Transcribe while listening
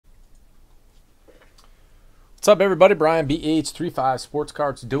What's up, everybody? Brian BH35 Sports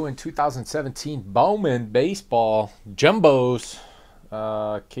Cards doing 2017 Bowman Baseball Jumbos.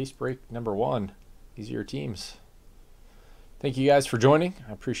 Case break number 1. These are your teams. Thank you guys for joining.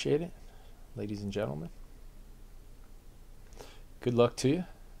 I appreciate it, ladies and gentlemen. Good luck to you.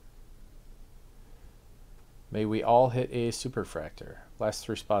 May we all hit a superfractor. Last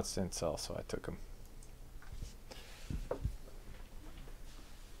 3 spots didn't sell, so I took them.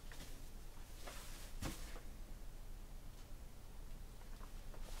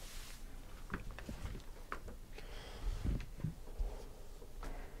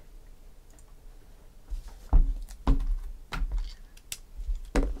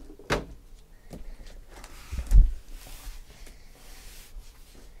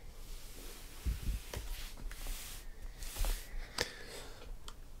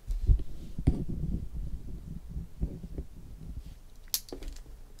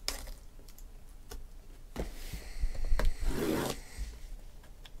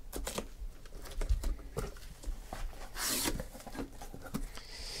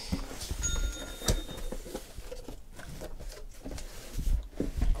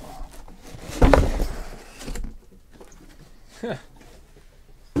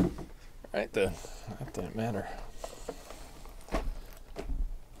 Right then, that didn't matter.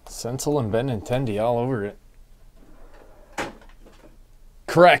 Senzel and Benintendi all over it.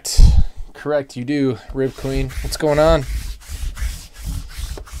 Correct. Correct, you do, Rib Queen. What's going on?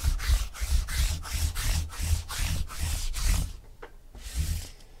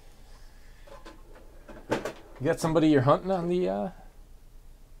 You got somebody you're hunting on the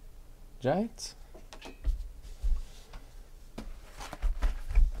Giants?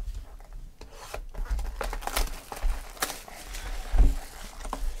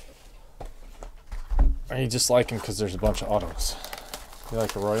 Or you just like him because there's a bunch of autos? You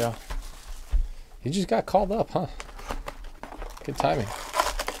like Arroyo? He just got called up, huh? Good timing.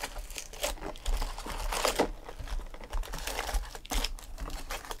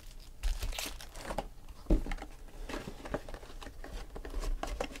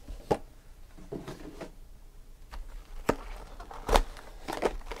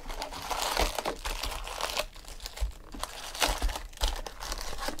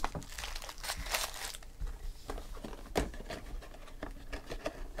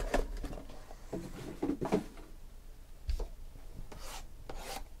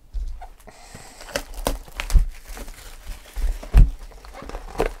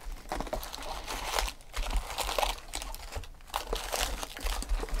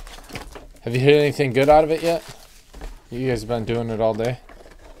 Have you hit anything good out of it yet? You guys have been doing it all day.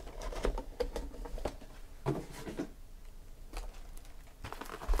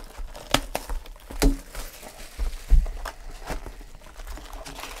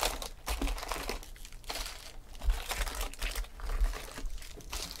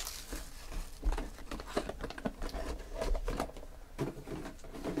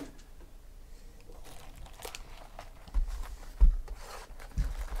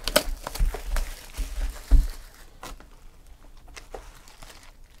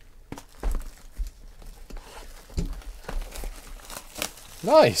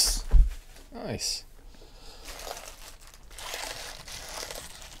 Nice. Nice.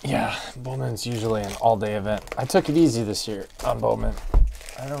 Yeah, Bowman's usually an all-day event. I took it easy this year on Bowman.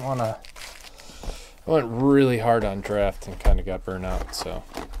 I didn't want to... I went really hard on draft and kind of got burnt out, so...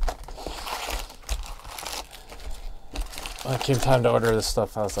 When it came time to order this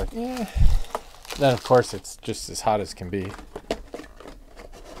stuff, I was like, yeah. Then, of course, it's just as hot as can be.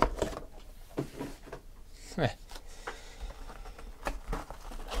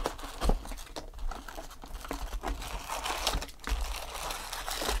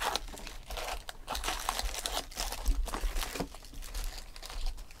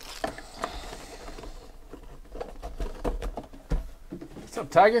 What's up,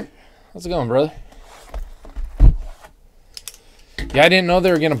 Tiger? How's it going, brother? Yeah, I didn't know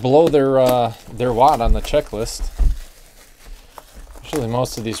they were gonna blow their wad on the checklist. Usually,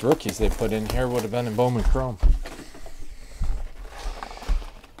 most of these rookies they put in here would have been in Bowman Chrome.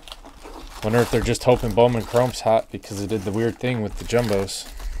 Wonder if they're just hoping Bowman Chrome's hot because they did the weird thing with the jumbos.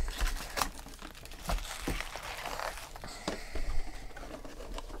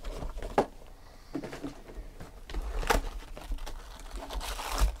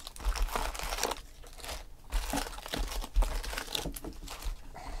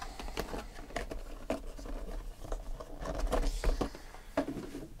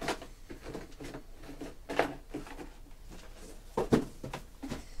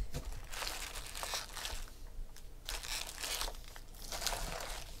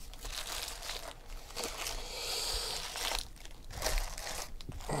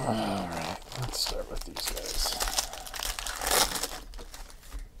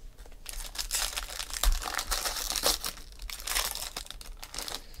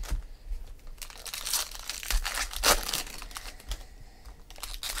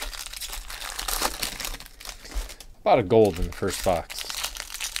 lot of gold in the first box.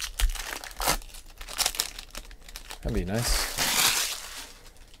 That'd be nice.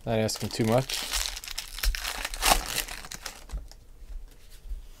 Not asking too much.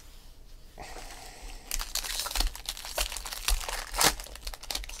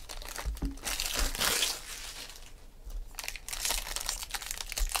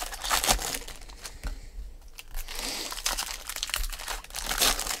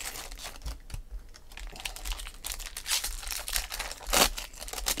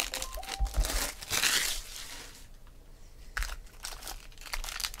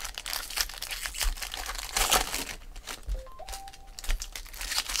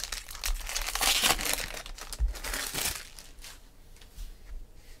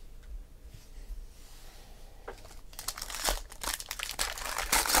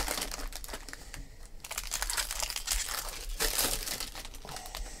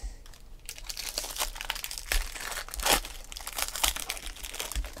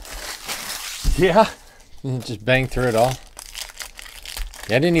 Yeah, just bang through it all.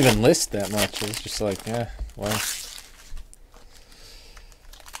 Yeah, I didn't even list that much. It was just like, yeah, well.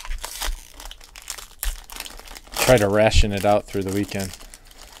 Try to ration it out through the weekend.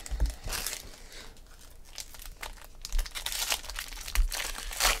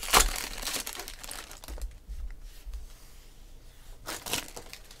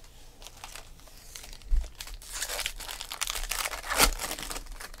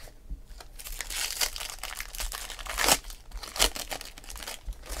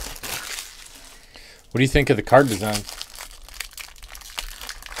 What do you think of the card design?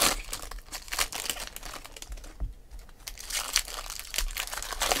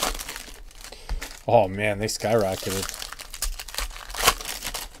 Oh man, they skyrocketed.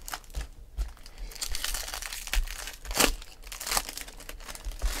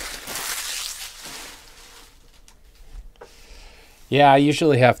 Yeah, I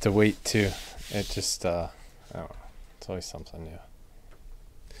usually have to wait too. It just, I don't know. It's always something new.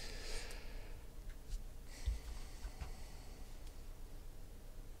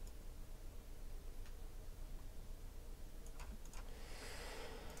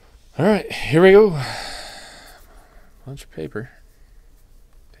 All right, here we go. Bunch of paper.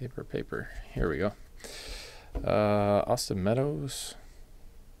 Paper. Here we go. Austin Meadows.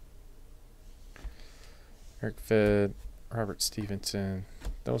 Eric Fed. Robert Stevenson.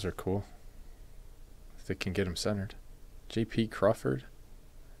 Those are cool. If they can get them centered. J.P. Crawford.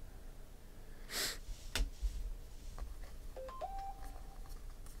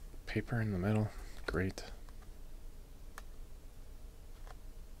 Paper in the middle. Great.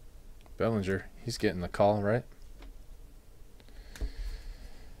 Bellinger, he's getting the call, right?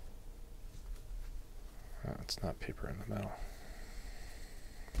 Oh, it's not paper in the middle.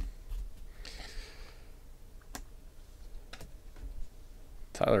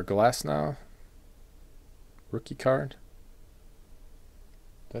 Tyler Glasnow, rookie card.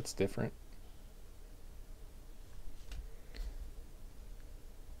 That's different.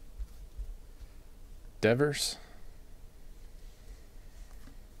 Devers.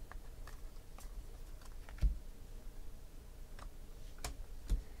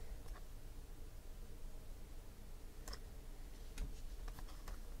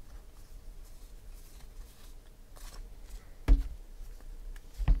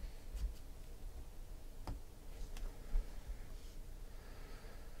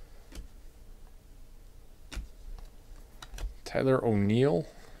 Tyler O'Neill,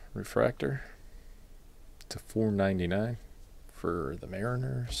 refractor to $4.99 for the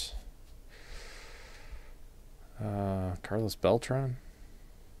Mariners. Carlos Beltran.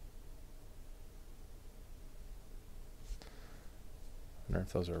 I wonder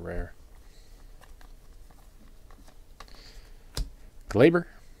if those are rare. Glaber.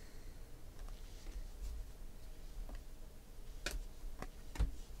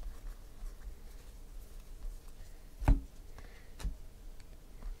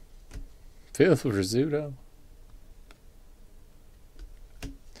 Phil Rizzuto.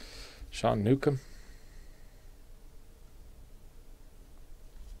 Sean Newcomb.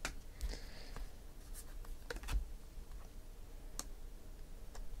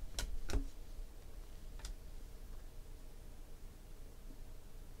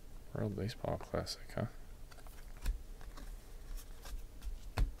 World Baseball Classic, huh?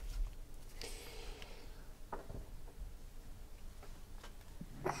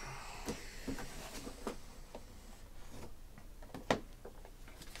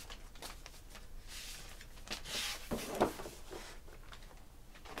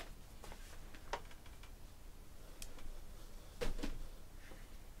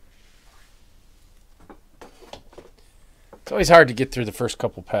 It's always hard to get through the first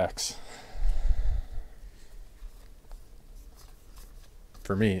couple packs.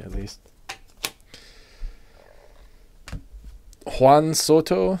 For me, at least. Juan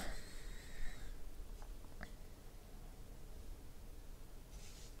Soto.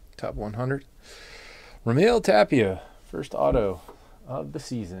 Top 100. Ramil Tapia. First auto of the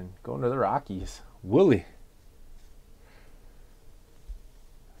season. Going to the Rockies. Willie.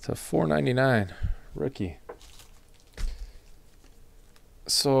 It's a $4.99 rookie.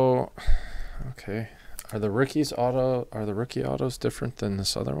 So, okay. Are the rookie autos different than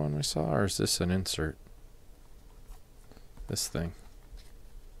this other one we saw, or is this an insert? This thing.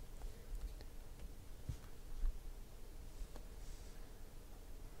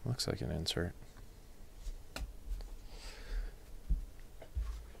 Looks like an insert.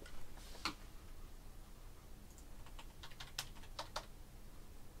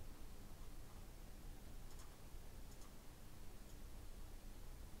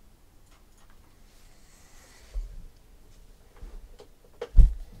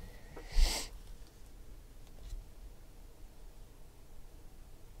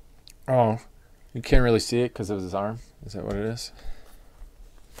 Oh, you can't really see it because of his arm? Is that what it is?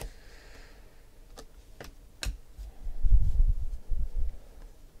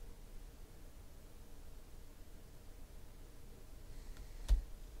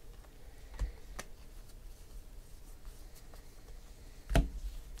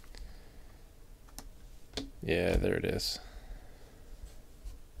 Yeah, there it is.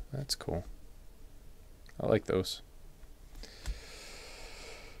 That's cool. I like those.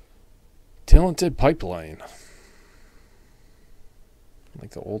 Talented Pipeline.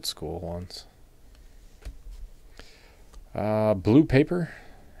 Like the old school ones. Blue Paper.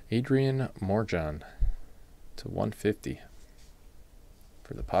 Adrian Morjan to 150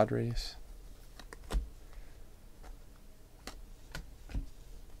 for the Padres.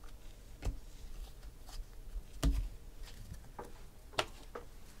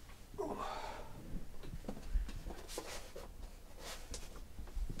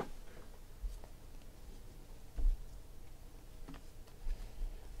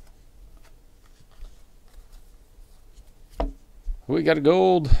 We got a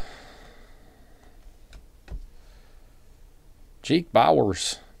gold. Jake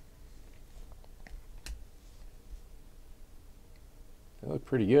Bowers. They look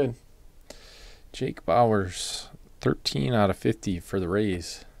pretty good. Jake Bowers, 13 out of 50 for the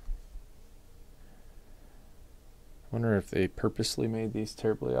Rays. Wonder if they purposely made these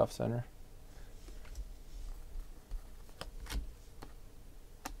terribly off center.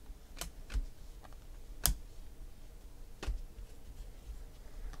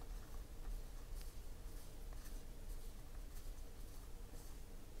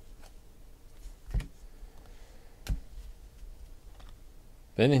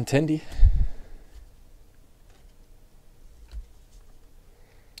 Benintendi.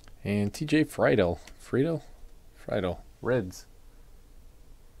 And TJ Friedel. Friedel. Reds.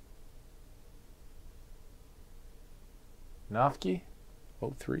 Nofke.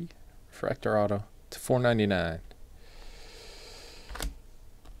 03. Refractor auto to $4.99.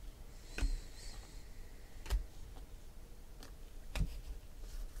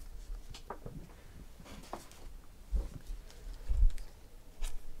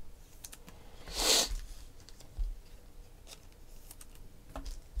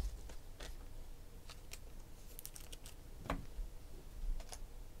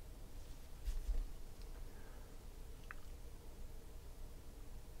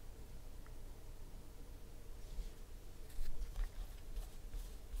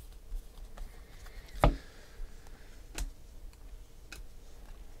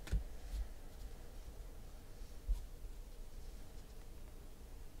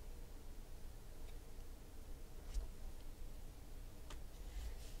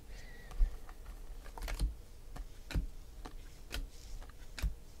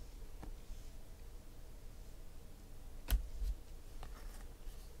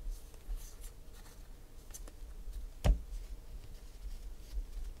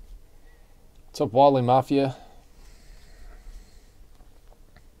 What's up, Wally Mafia?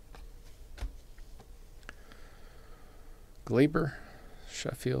 Glaber,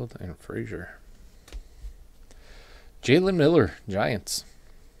 Sheffield, and Frazier. Jalen Miller, Giants.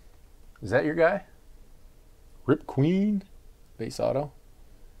 Is that your guy? Rip Queen, base auto.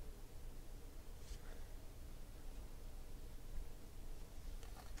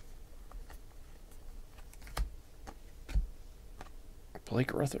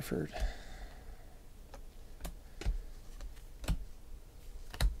 Blake Rutherford.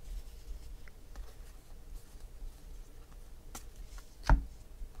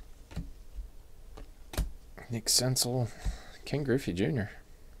 Nick Senzel. Ken Griffey Jr.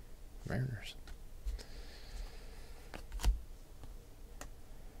 Mariners.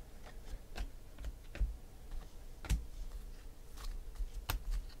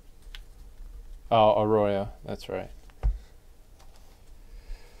 Oh, Arroyo. That's right.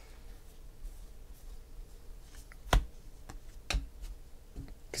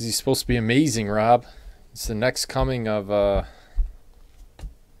 Because he's supposed to be amazing, Rob. It's the next coming of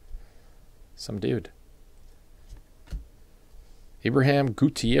some dude. Abraham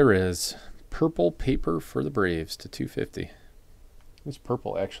Gutierrez. Purple paper for the Braves to 250. This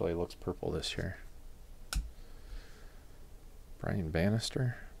purple actually looks purple this year. Brian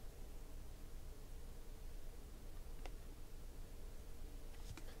Bannister.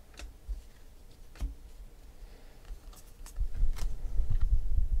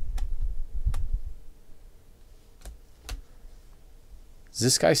 Is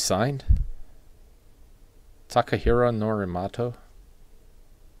this guy signed? Takahiro Norimato.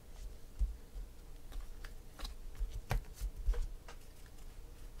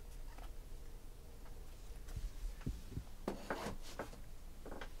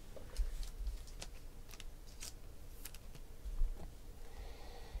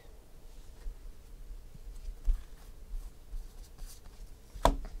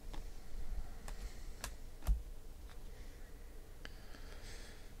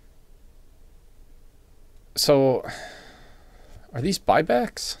 So, are these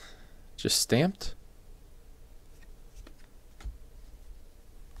buybacks? Just stamped?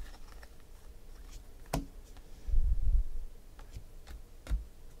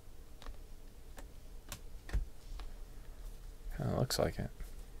 Kind of looks like it.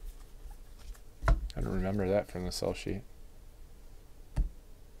 I don't remember that from the sell sheet.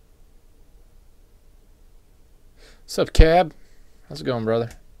 What's up, Cab? How's it going,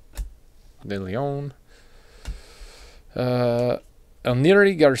 brother? De Leon.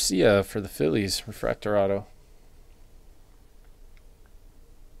 Elniri Garcia for the Phillies, refractor auto.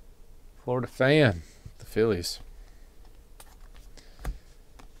 Florida fan, the Phillies.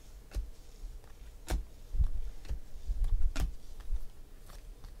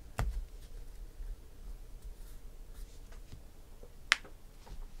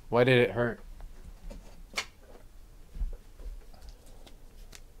 Why did it hurt?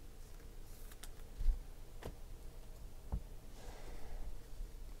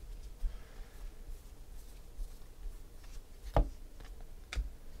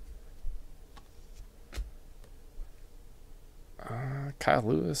 Kyle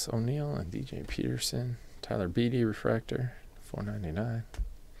Lewis, O'Neill, and DJ Peterson. Tyler Beatty, refractor, $4.99.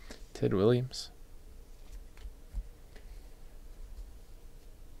 Ted Williams.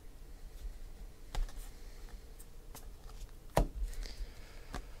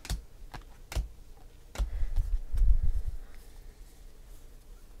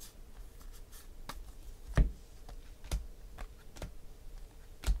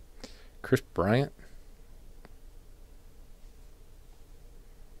 Chris Bryant.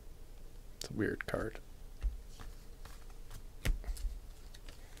 It's a weird card.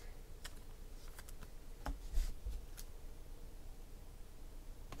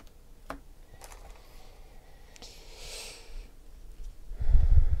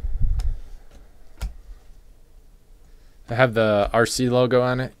 I have the RC logo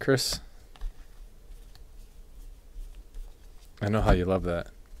on it, Chris. I know how you love that.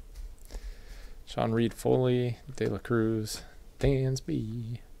 Sean Reed Foley, De La Cruz,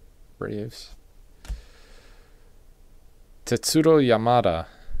 Dansby, Braves. Tetsuro Yamada,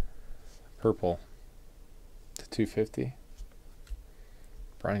 purple, to 250.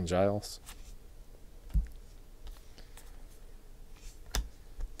 Brian Giles.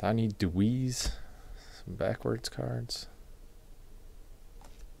 Donnie DeWeese, some backwards cards.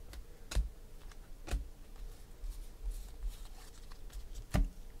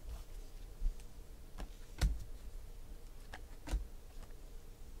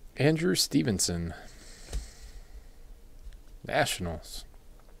 Andrew Stevenson, Nationals.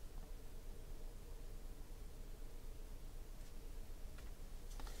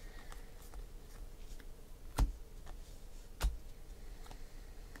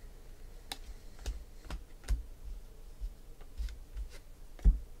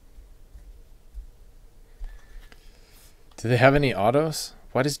 Do they have any autos?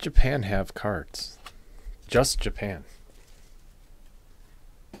 Why does Japan have cards? Just Japan.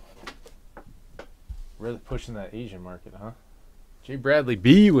 Really pushing that Asian market, huh? Jay Bradley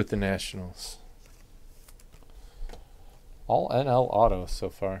B with the Nationals. All NL autos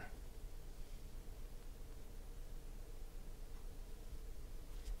so far.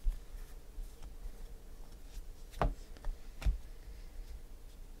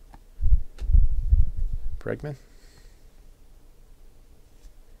 Bregman.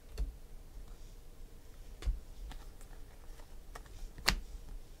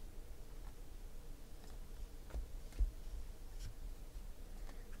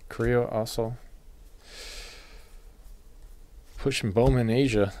 Creo also. Pushing Bowman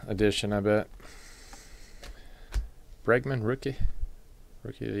Asia edition, I bet. Bregman, rookie.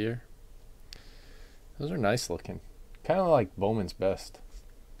 Rookie of the year. Those are nice looking. Kind of like Bowman's best.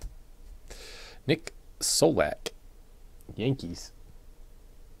 Nick Solak. Yankees.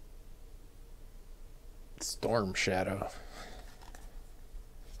 Storm Shadow.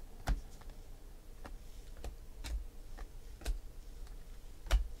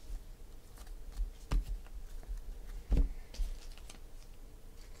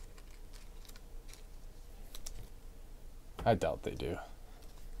 I doubt they do.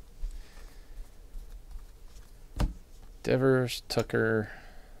 Devers, Tucker,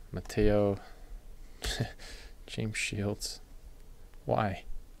 Mateo, James Shields. Why?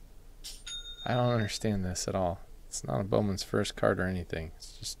 I don't understand this at all. It's not a Bowman's first card or anything.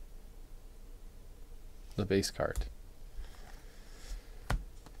 It's just the base card.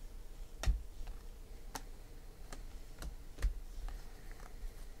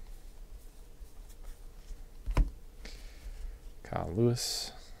 Kyle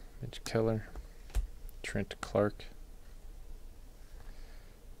Lewis, Mitch Keller, Trent Clark,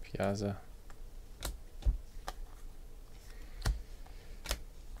 Piazza.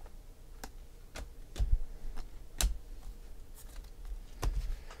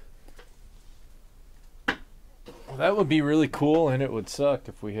 Well, that would be really cool, and it would suck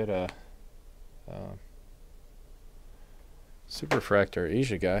if we hit a Superfractor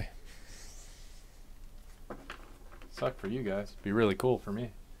Asia guy. Suck for you guys. Be really cool for me.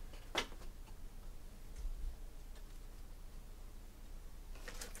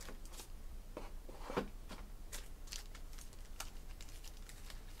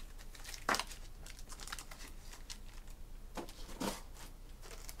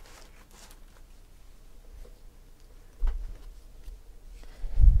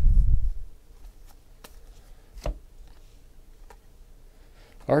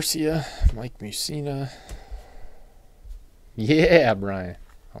 Arcia, Mike Mussina. Yeah, Brian.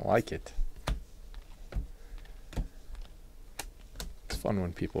 I like it. It's fun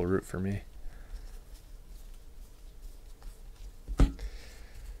when people root for me.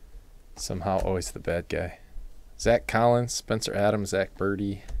 Somehow always the bad guy. Zach Collins, Spencer Adams, Zach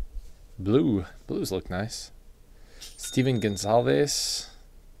Birdie. Blue. Blues look nice. Steven Gonzalez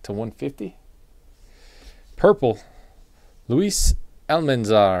to 150. Purple. Luis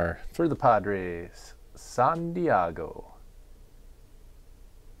Almanzar for the Padres. San Diego.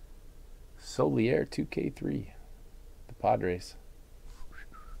 Solier 2K3. The Padres.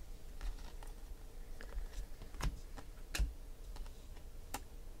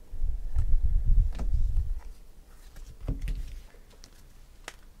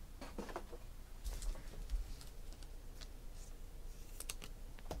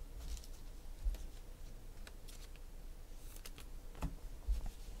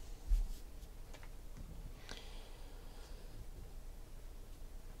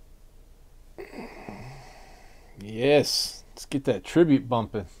 Yes, let's get that tribute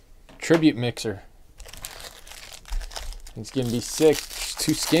bumping. Tribute mixer. It's gonna be sick. There's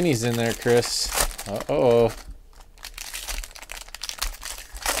two skinnies in there, Chris. Uh-oh.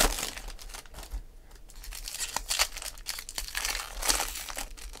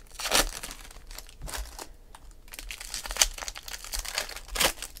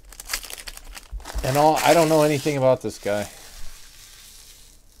 And I don't know anything about this guy.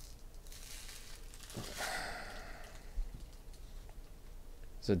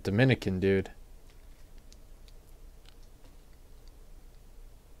 He's a Dominican dude.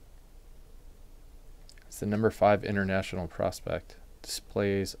 It's the number 5 international prospect.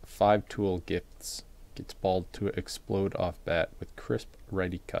 Displays 5 tool gifts. Gets balled to explode off bat with crisp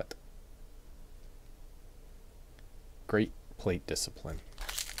righty cut. Great plate discipline.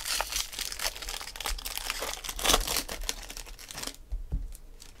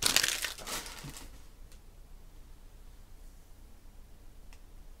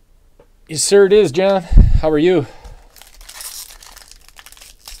 Yes, sir, it is, John. How are you?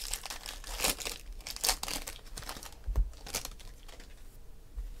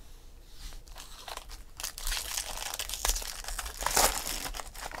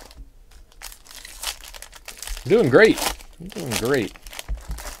 I'm doing great. I'm doing great.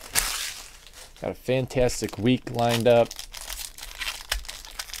 Got a fantastic week lined up.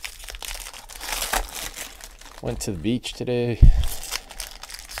 Went to the beach today.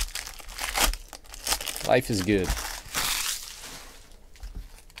 Life is good.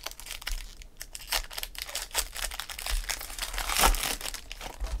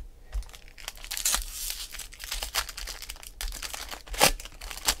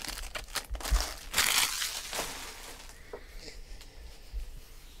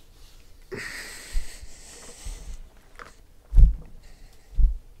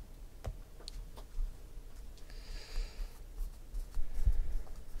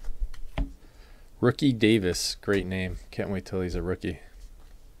 Rookie Davis, great name. Can't wait till he's a rookie.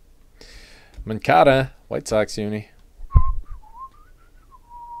 Mancada, White Sox uni.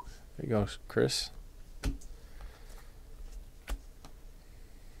 There you go, Chris.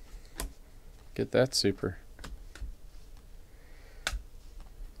 Get that super.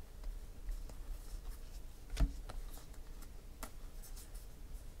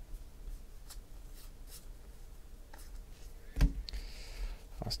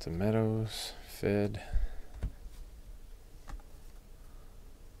 Austin Meadows, Fed.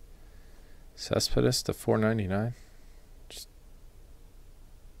 Cespedes to $4.99. Just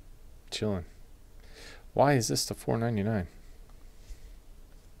chilling. Why is this to $4.99?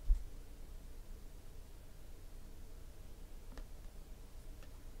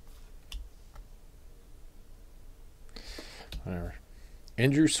 Whatever.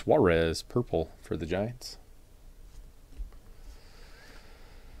 Andrew Suarez, purple for the Giants.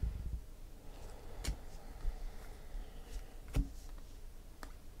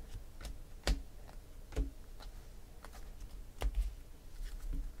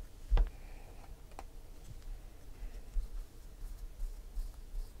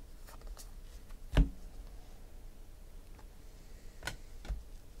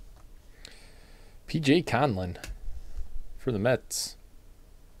 PJ Conlon for the Mets.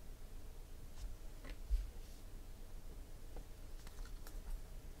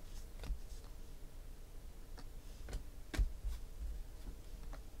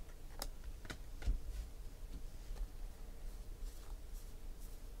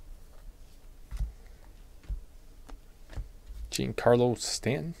 Giancarlo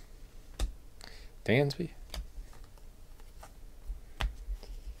Stanton. Dansby.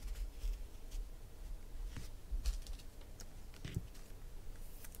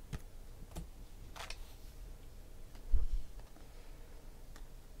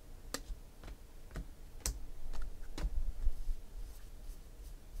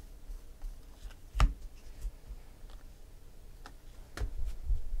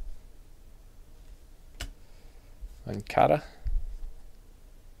 Mancada.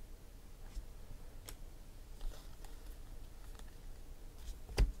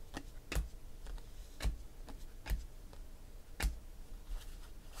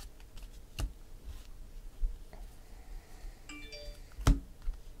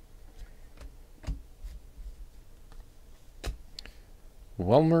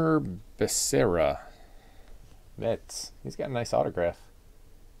 Wilmer Becerra. Mets. He's got a nice autograph.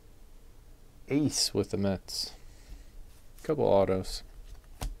 Ace with the Mets. Couple autos.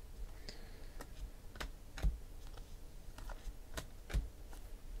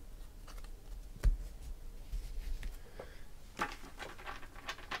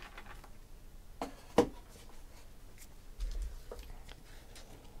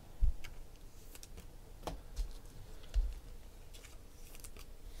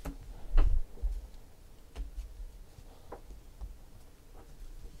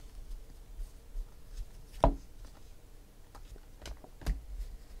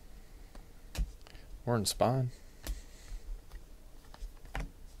 Warren Spahn.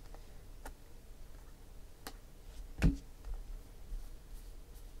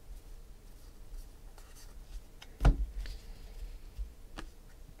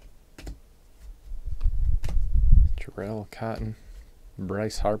 Jarrell Cotton.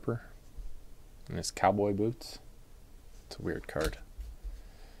 Bryce Harper. And his cowboy boots. It's a weird card.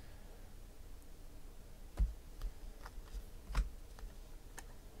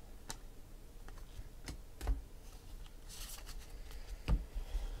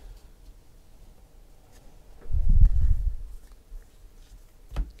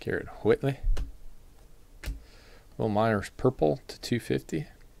 Garrett Whitley. Will Myers purple to $250.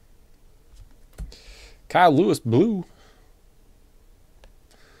 Kyle Lewis blue.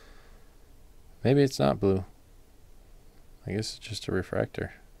 Maybe it's not blue. I guess it's just a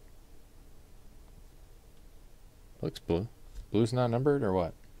refractor. Looks blue. Blue's not numbered or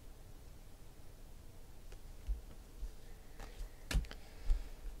what?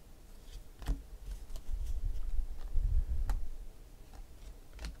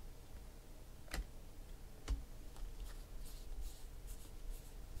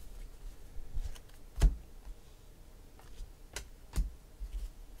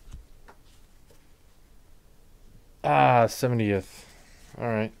 Ah, 70th. All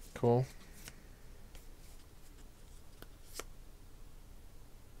right, cool.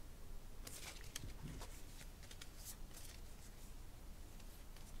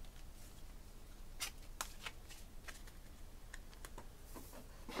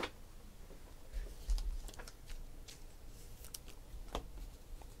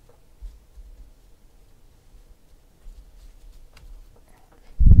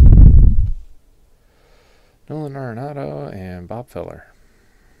 Nolan Arenado and Bob Feller.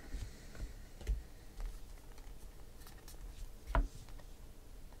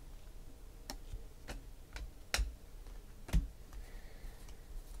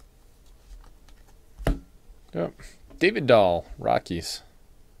 Yep. David Dahl, Rockies.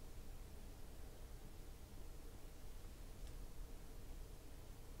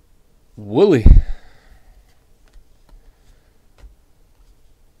 Wooly.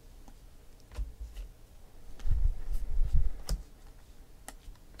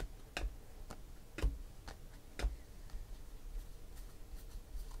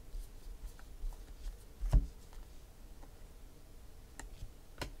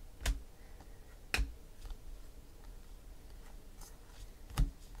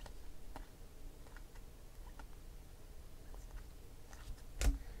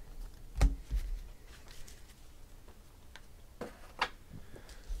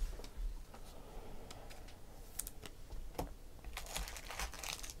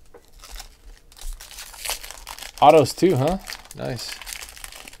 Autos too, huh? Nice.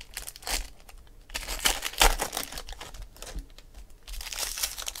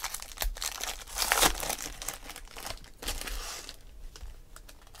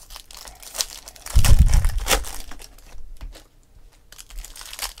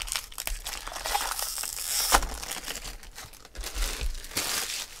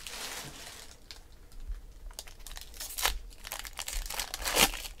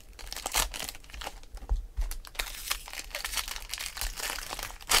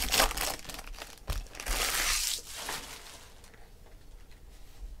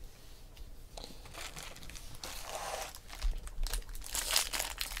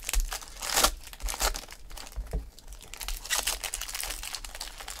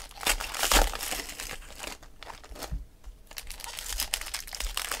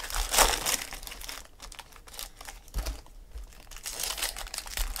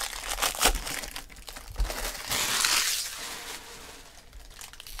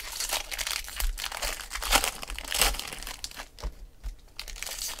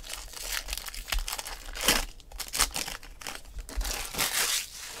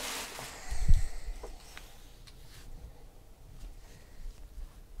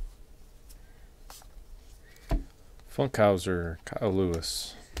 Funkhauser, Kyle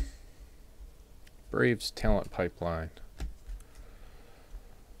Lewis. Braves talent pipeline.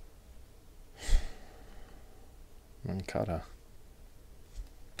 Mancada.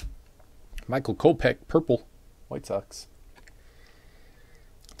 Michael Kopech, purple. White Sox.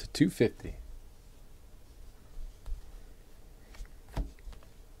 To 250.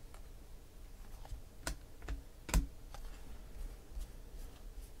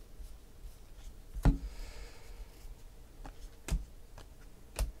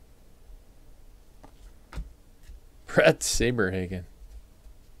 Brett Saberhagen.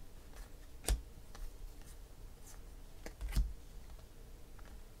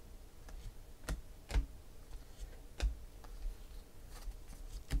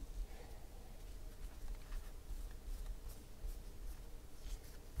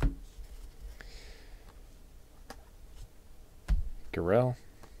 Garrell.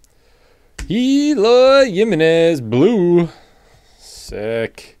 Eloy Jimenez, blue.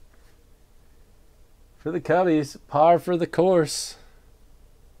 Sick. For the Cubbies, par for the course.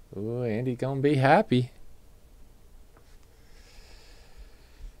 Ooh, Andy gonna be happy.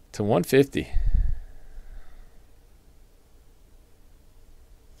 To 150.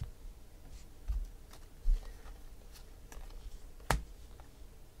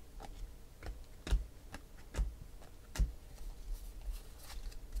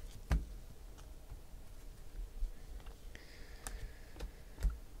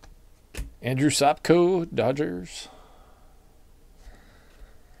 Andrew Sopko, Dodgers.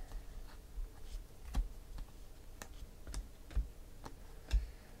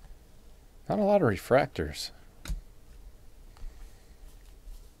 Not a lot of refractors.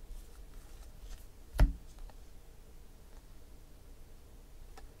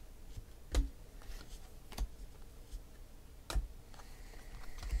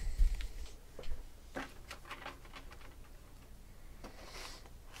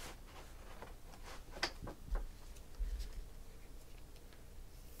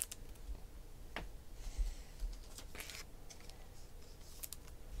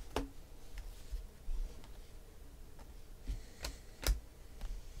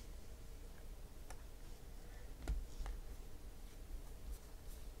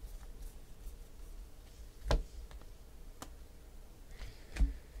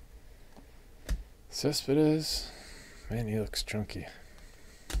 Cespedes. Man, he looks chunky.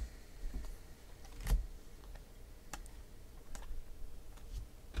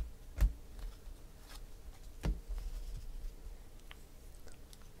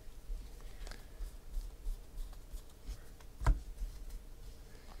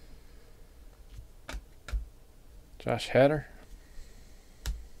 Josh Hader.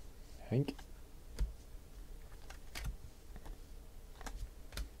 Hank.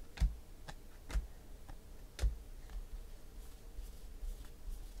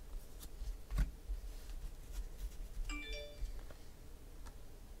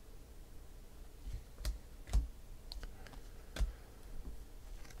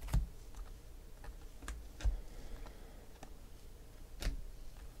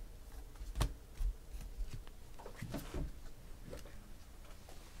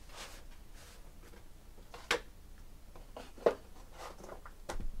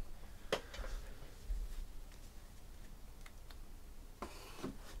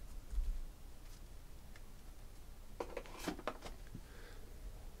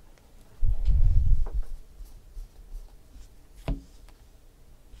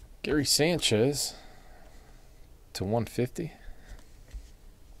 Gary Sanchez to 150.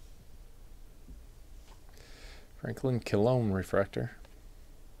 Franklin Kilome refractor.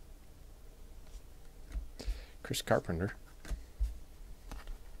 Chris Carpenter.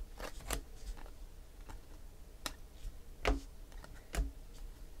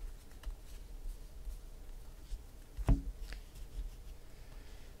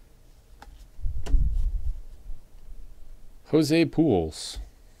 Jose Pools.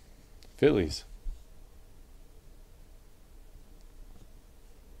 Phillies.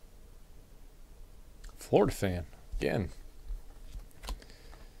 Florida fan. Again.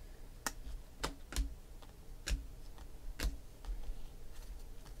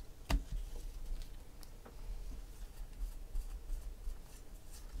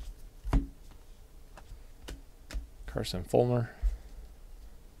 Carson Fulmer.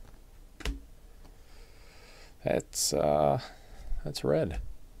 That's red.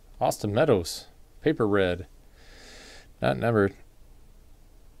 Austin Meadows, paper red, not numbered.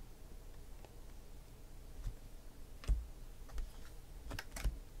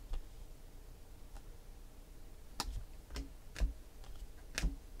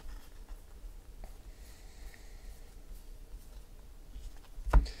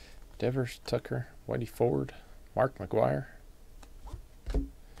 Devers, Tucker, Whitey Ford, Mark McGuire.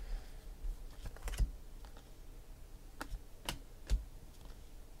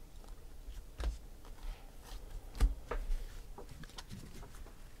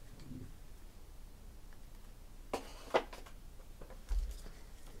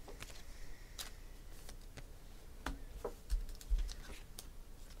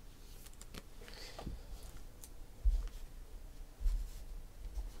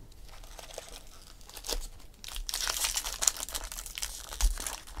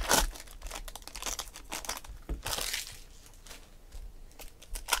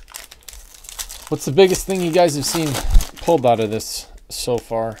 What's the biggest thing you guys have seen pulled out of this so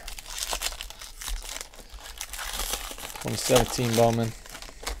far? 2017 Bowman.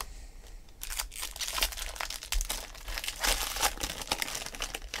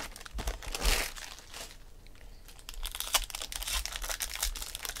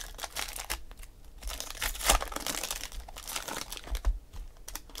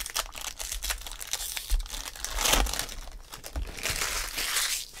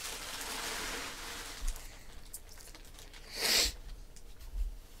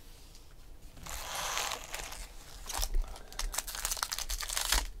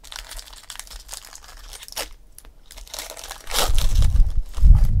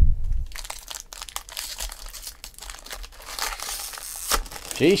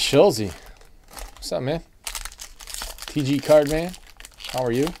 Jay Schulze. What's up, man? TG Card Man. How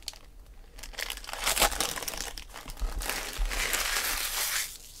are you?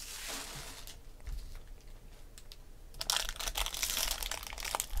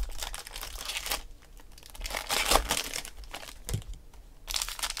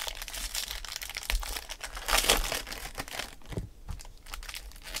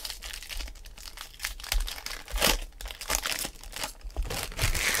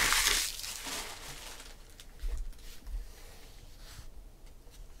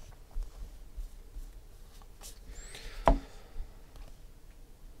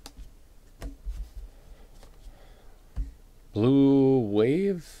 Blue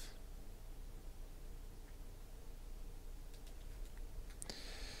Wave.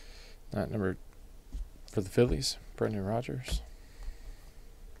 Not number for the Phillies. Brendan Rodgers.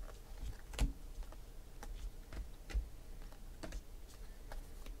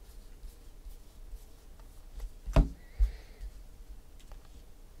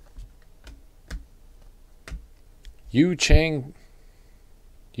 Yu Chang,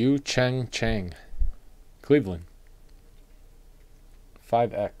 Cleveland.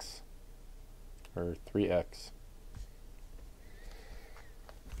 5X or 3X.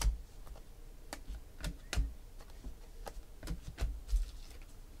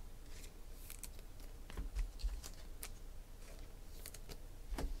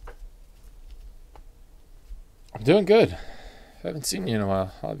 I'm doing good. Haven't seen you in a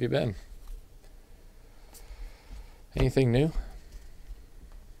while. How have you been? Anything new?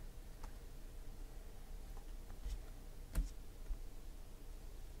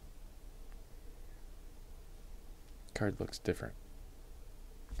 Card looks different.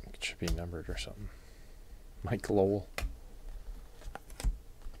 It should be numbered or something. Mike Lowell.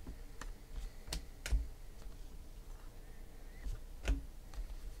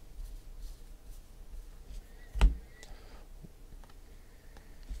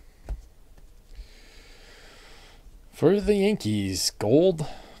 For the Yankees, gold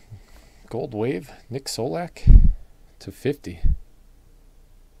wave, Nick Solak /50.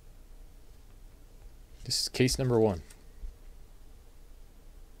 This is case number 1.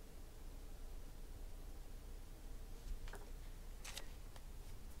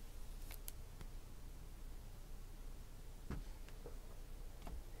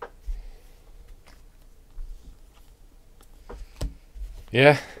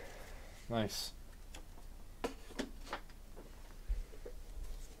 Yeah, nice.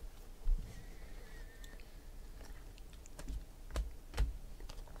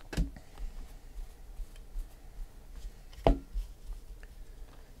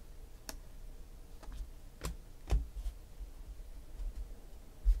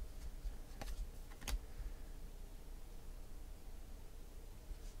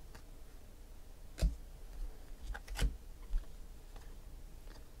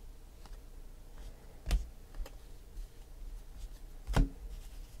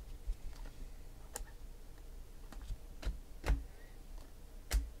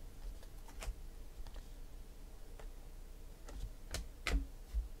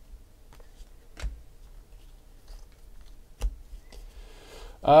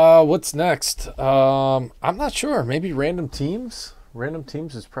 What's next? I'm not sure. Maybe random teams. Random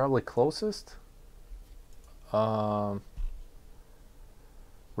teams is probably closest. Random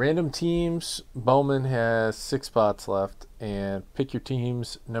teams. Bowman has 6 spots left, and pick your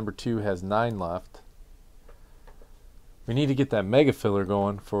teams. Number 2 has 9 left. We need to get that mega filler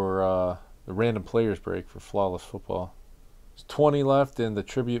going for the random players break for flawless football. There's 20 left in the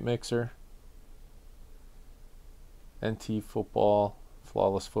tribute mixer. NT football.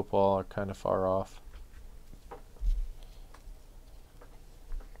 Flawless football are kind of far off.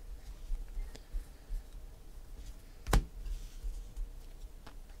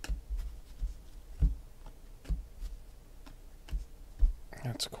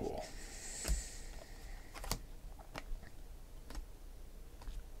 That's cool.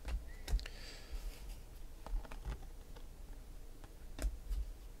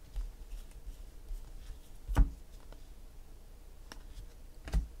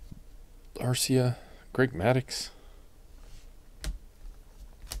 Arcia, Greg Maddux.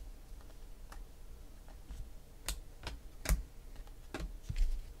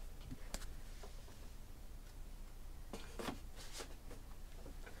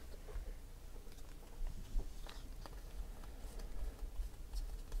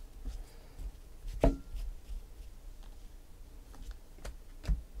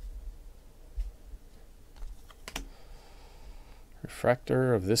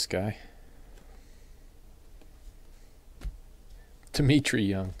 Refractor of this guy. Dimitri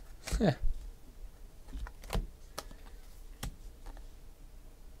Young.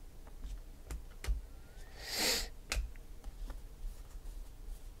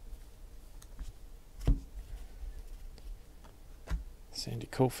 Sandy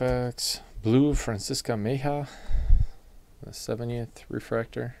Koufax. Blue Francisca Meja. The 70th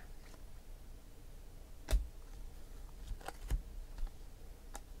refractor.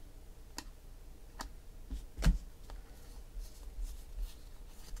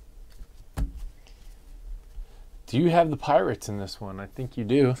 Do you have the Pirates in this one? I think you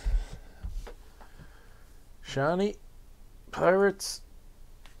do. Shawnee, Pirates,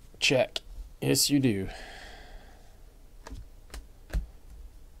 check. Yes, you do.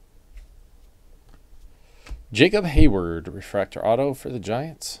 Jacob Hayward, refractor auto for the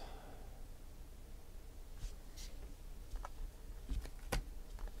Giants.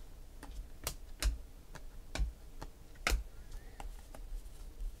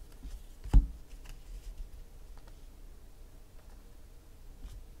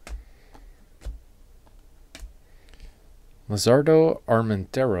 Lizardo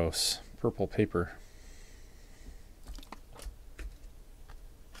Armenteros, purple paper.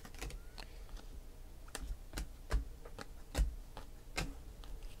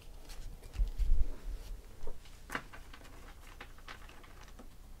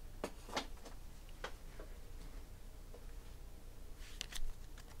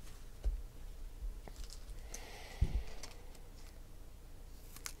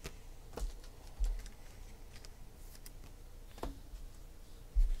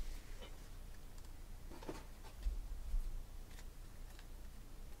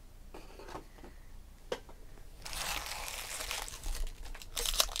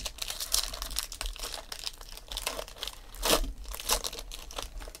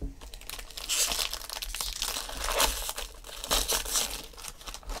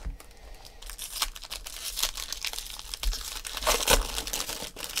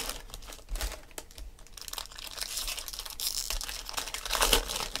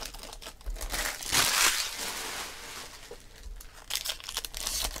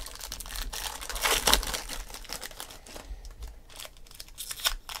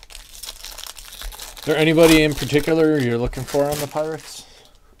 Is there anybody in particular you're looking for on the Pirates?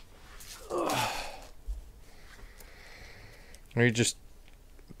 Or are you just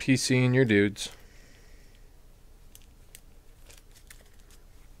PCing your dudes?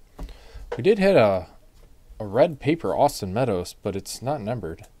 We did hit a red paper Austin Meadows, but it's not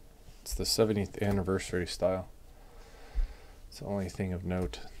numbered. It's the 70th anniversary style. It's the only thing of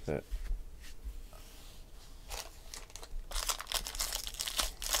note that...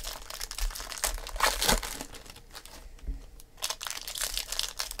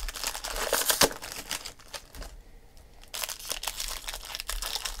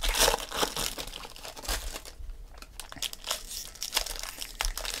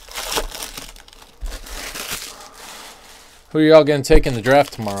 Who are y'all going to take in the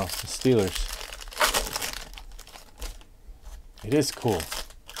draft tomorrow? The Steelers. It is cool.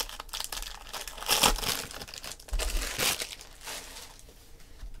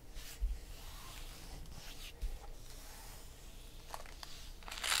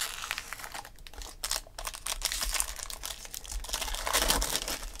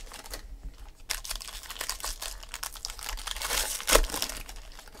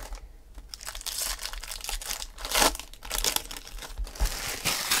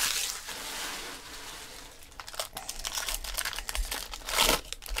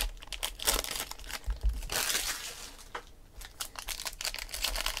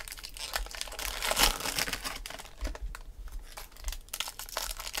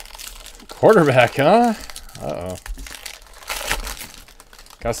 Quarterback, huh? Uh-oh.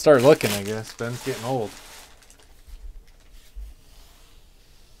 Gotta start looking, I guess. Ben's getting old.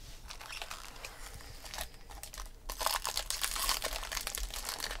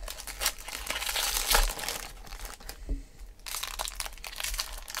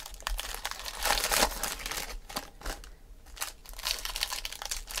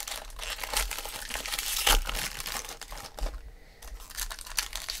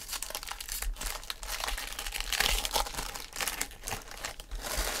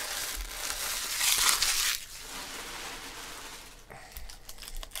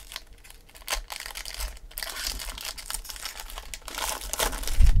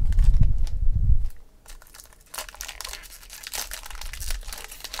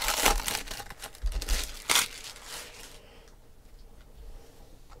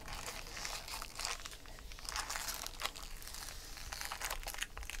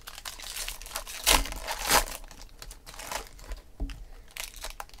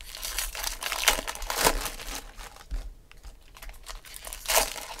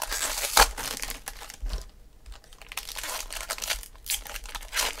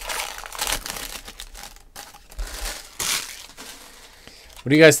 What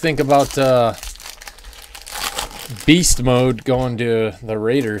do you guys think about Beast Mode going to the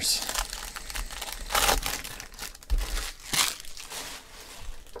Raiders?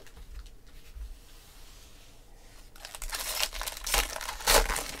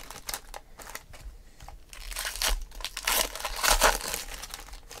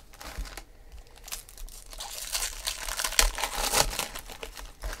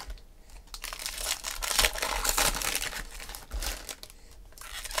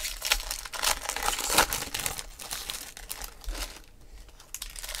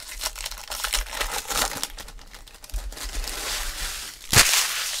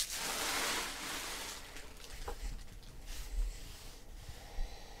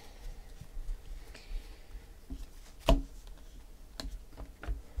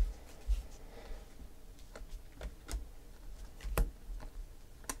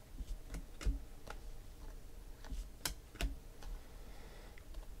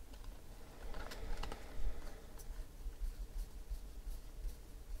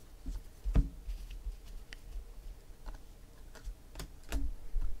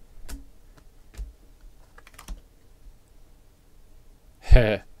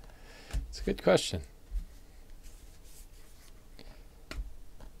 It's a good question.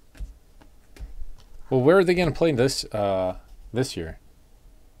 Well, where are they going to play this year?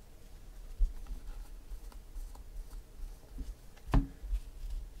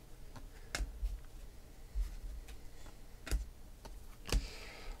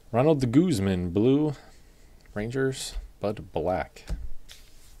 Ronald de Guzman, blue. Rangers, Bud Black.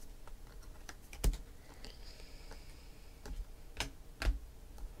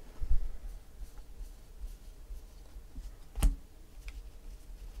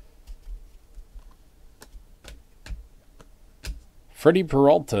 Freddie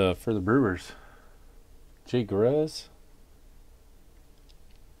Peralta for the Brewers. Jay Grez.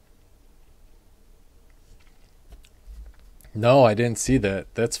 No, I didn't see that.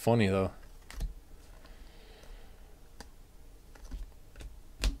 That's funny, though.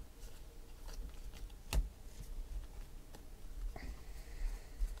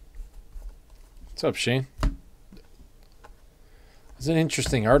 What's up, Shane? It's an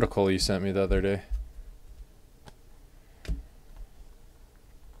interesting article you sent me the other day.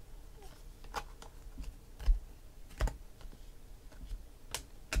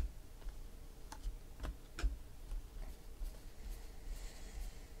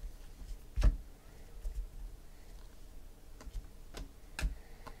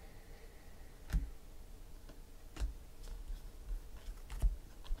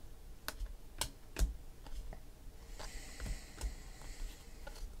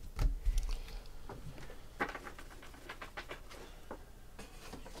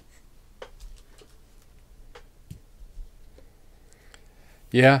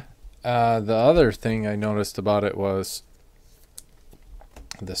 Yeah. The other thing I noticed about it was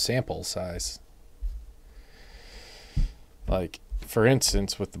the sample size. Like, for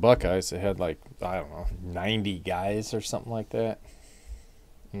instance, with the Buckeyes, it had like, I don't know, 90 guys or something like that.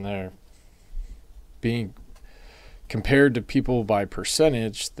 And they're being compared to people by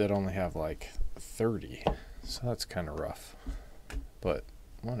percentage that only have like 30. So that's kind of rough. But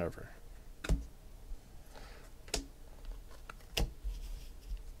whatever.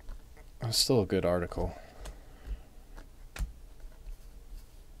 It's still a good article.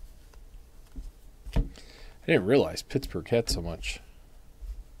 I didn't realize Pittsburgh had so much.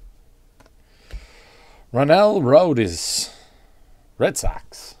 Ronell Rhodes, Red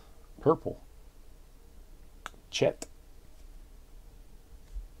Sox, purple. Chet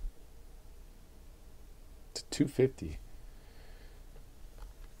to 250.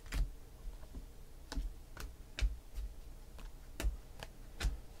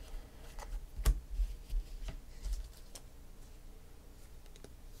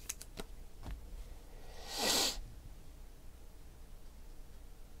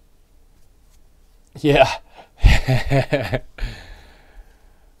 Yeah.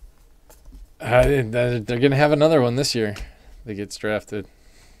 They're going to have another one this year. They gets drafted.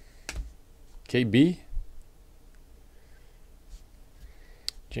 KB.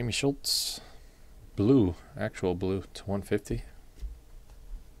 Jamie Schultz. Blue. Actual blue to 150.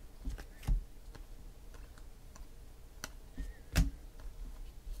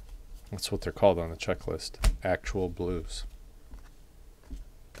 That's what they're called on the checklist. Actual blues.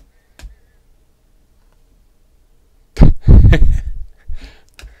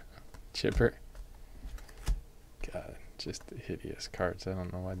 Chipper. God, just hideous cards. I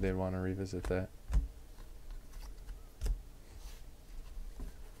don't know why they'd want to revisit that.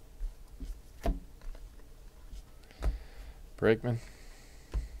 Bregman.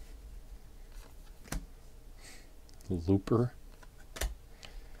 Looper.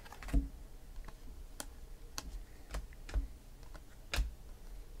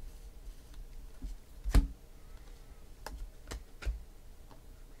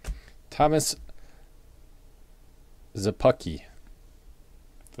 Thomas Zapucki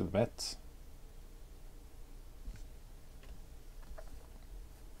for the Mets.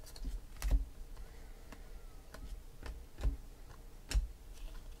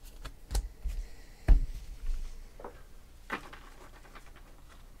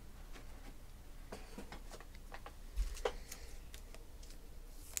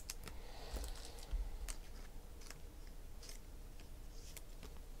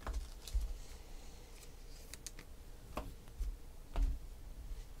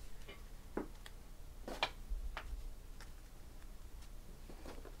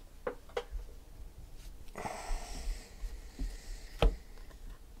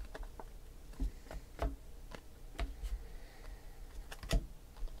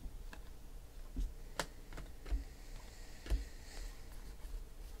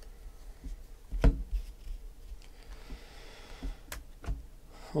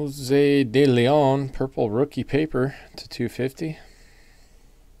 Jose De Leon, purple rookie paper to 250.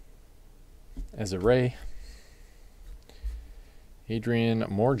 As a Ray. Adrian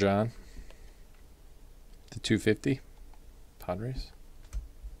Morjon to 250. Padres.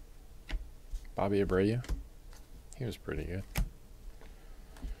 Bobby Abreu. He was pretty good.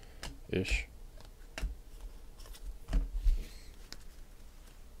 Ish.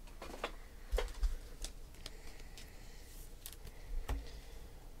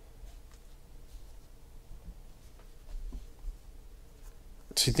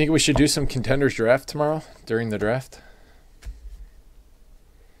 So you think we should do some contenders draft tomorrow during the draft?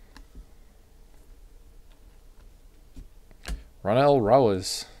 Ronel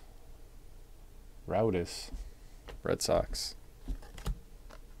Rauis. Red Sox.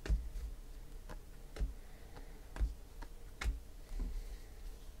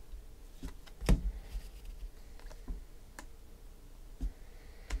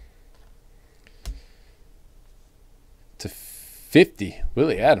 To 50,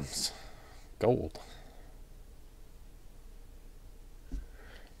 Willie Adams. Gold.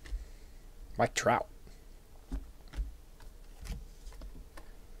 Mike Trout.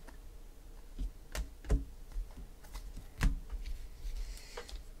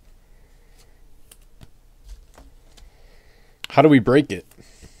 How do we break it?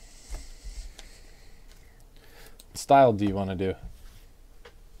 What style do you want to do?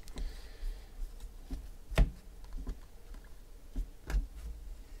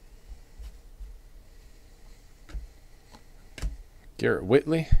 Garrett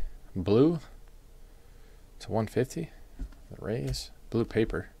Whitley, blue to 150. The Rays, blue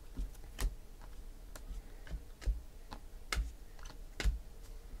paper.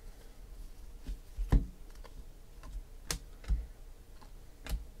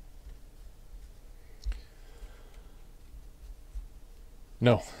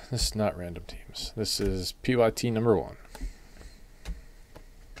 No, this is not random teams. This is PYT number 1.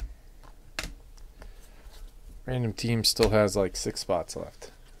 Random team still has like 6 spots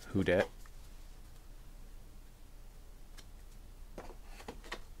left. Who dat?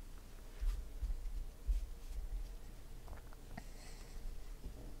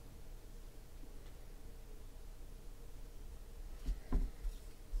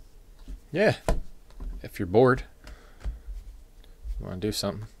 Yeah, if you're bored. Want to do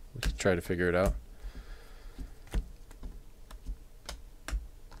something, we could try to figure it out.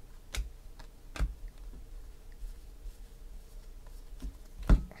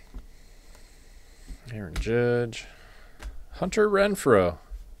 Aaron Judge, Hunter Renfroe,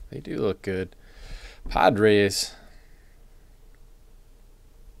 they do look good. Padres,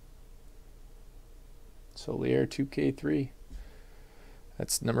 Solier 2K3,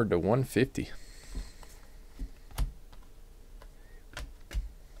 that's numbered to 150.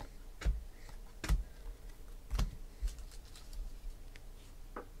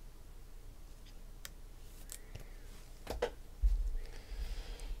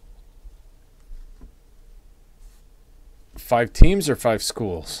 Five teams or 5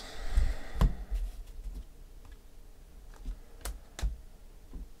 schools?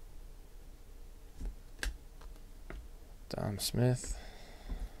 Dom Smith.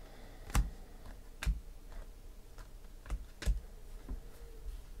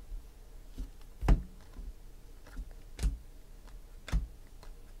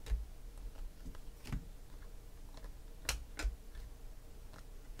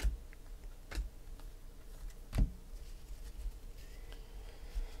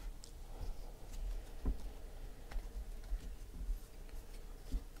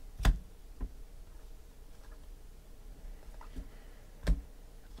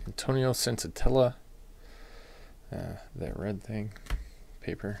 Antonio Sensatella. That red thing.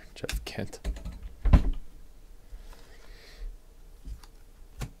 Paper. Jeff Kent.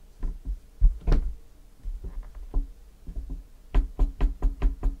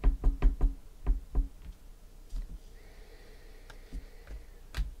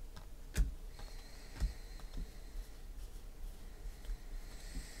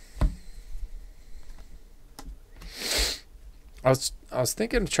 I was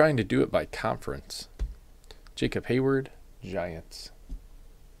thinking of trying to do it by conference. Jacob Hayward, Giants.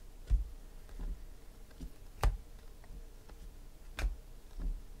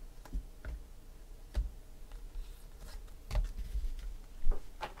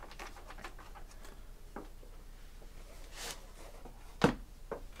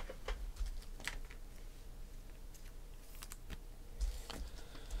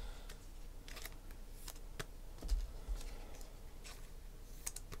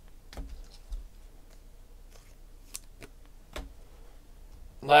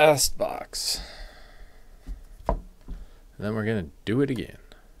 Last box. And then we're going to do it again.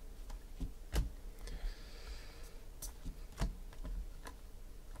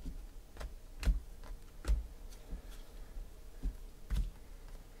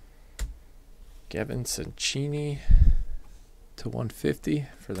 Gavin Sancini to 150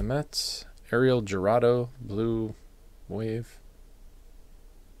 for the Mets. Ariel Gerardo, blue wave.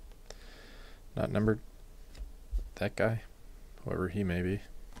 Not numbered. That guy, whoever he may be.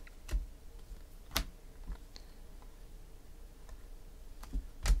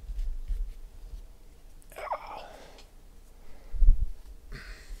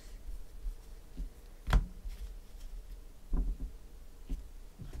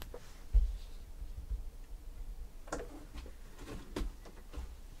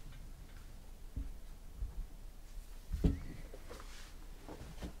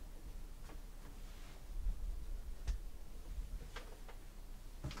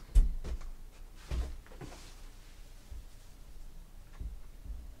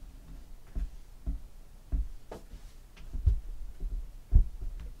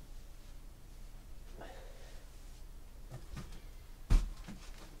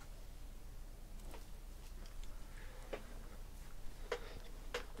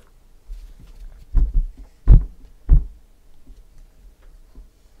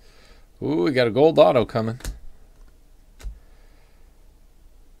 Ooh, we got a gold auto coming.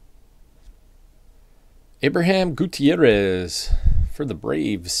 Abraham Gutierrez for the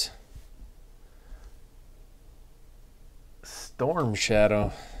Braves. Storm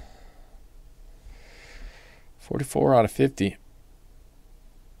Shadow. 44 out of 50.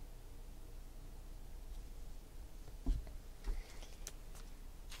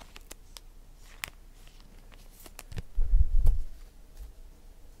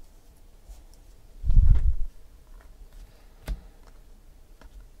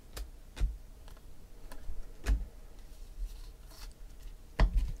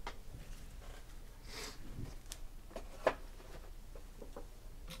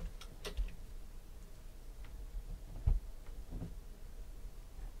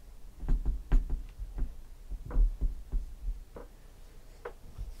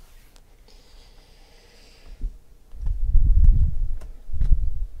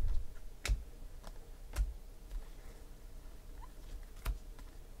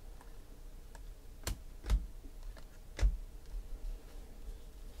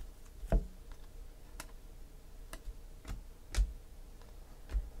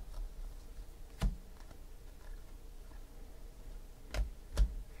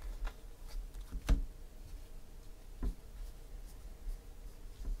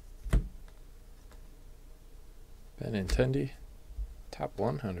 Benintendi, top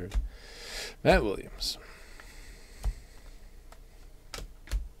 100. Matt Williams.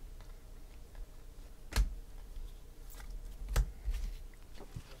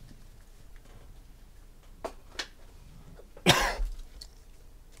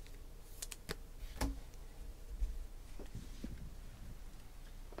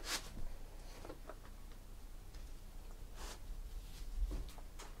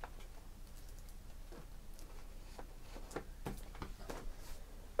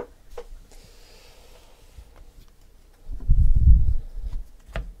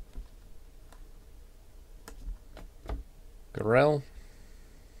 Garrell.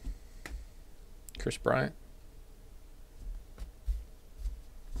 Chris Bryant.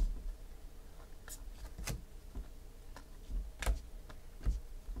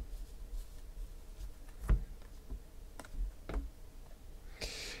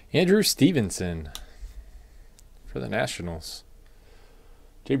 Andrew Stevenson for the Nationals.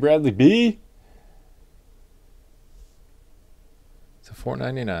 J. Bradley B. to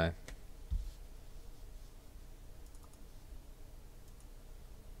 $4.99.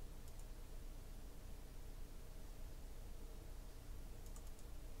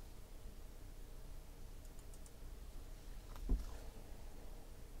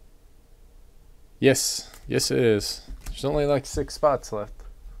 Yes, it is. There's only like 6 spots left.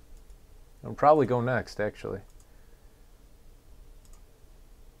 I'll probably go next, actually.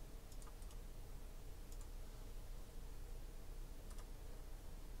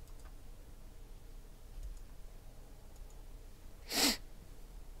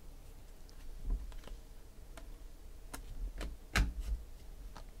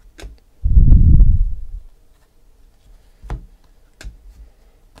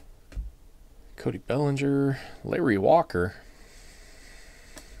 Cody Bellinger, Larry Walker.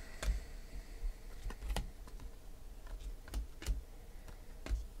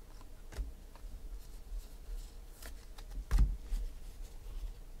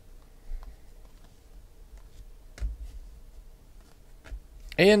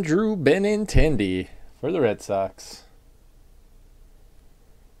 Andrew Benintendi for the Red Sox.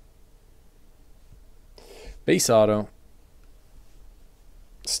 Base auto.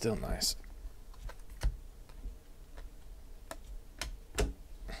 Still nice.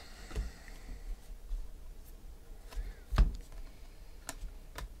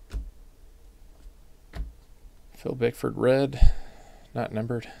 Phil Bickford red, not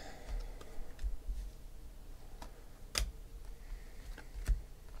numbered.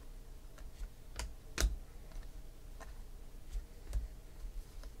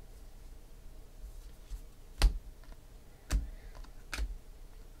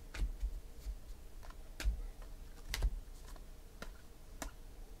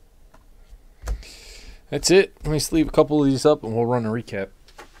 That's it. Let me sleeve a couple of these up and we'll run a recap.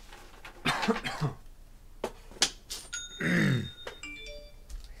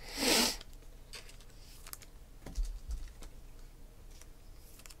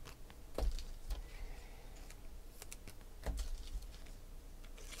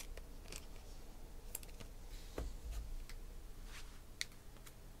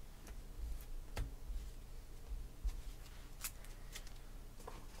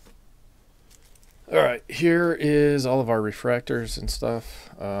 All right, here is all of our refractors and stuff.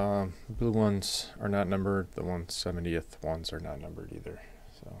 Blue ones are not numbered. The 170th ones are not numbered either.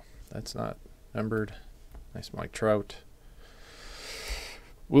 So that's not numbered. Nice Mike Trout.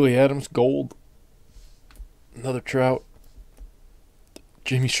 Willie Adams, gold. Another Trout.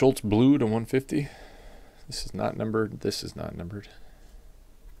 Jamie Schultz, blue to 150. This is not numbered. This is not numbered.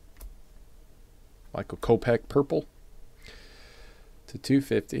 Michael Kopech, purple to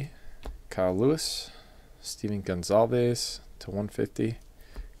 250. Kyle Lewis, Steven Gonzalez to 150.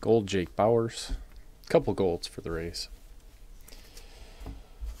 Gold, Jake Bowers. Couple golds for the Rays.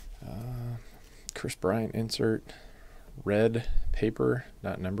 Chris Bryant insert. Red paper,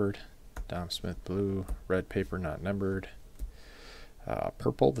 not numbered. Dom Smith blue. Red paper, not numbered.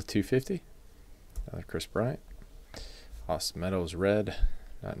 Purple to 250. Another Chris Bryant. Austin Meadows red,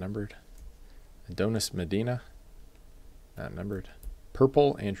 not numbered. Adonis Medina, not numbered.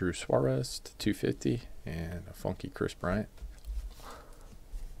 Purple, Andrew Suarez to 250, and a funky Chris Bryant.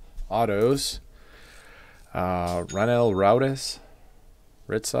 Autos, Ronel Raudes,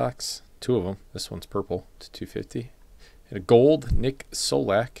 Red Sox, two of them. This one's purple to 250. And a gold, Nick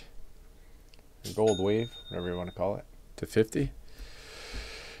Solak, a gold wave, whatever you want to call it, to 50.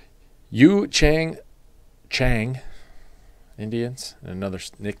 Yu Chang, Indians, and another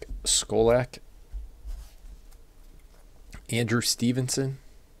Nick Skolak. Andrew Stevenson,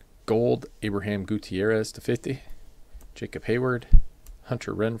 gold, Abraham Gutierrez to 50. Jacob Hayward,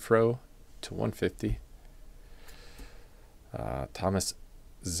 Hunter Renfroe to 150. Thomas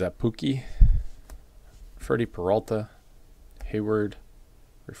Zapuki, Freddie Peralta, Hayward,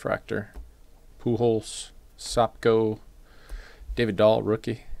 refractor. Pujols, Sopko, David Dahl,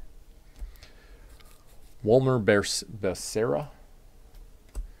 rookie. Walmer Becerra,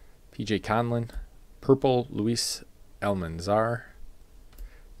 PJ Conlon, purple, Luis Almanzar,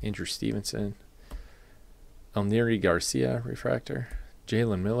 Andrew Stevenson, Elniri Garcia, refractor,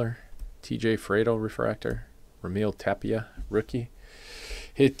 Jalen Miller, TJ Fredo, refractor, Ramil Tapia, rookie.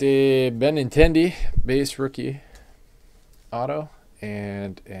 Hit Benintendi, base rookie auto,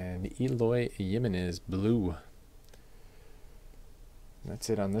 and an Eloy Jimenez blue. That's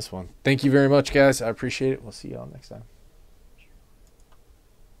it on this one. Thank you very much, guys. I appreciate it. We'll see y'all next time.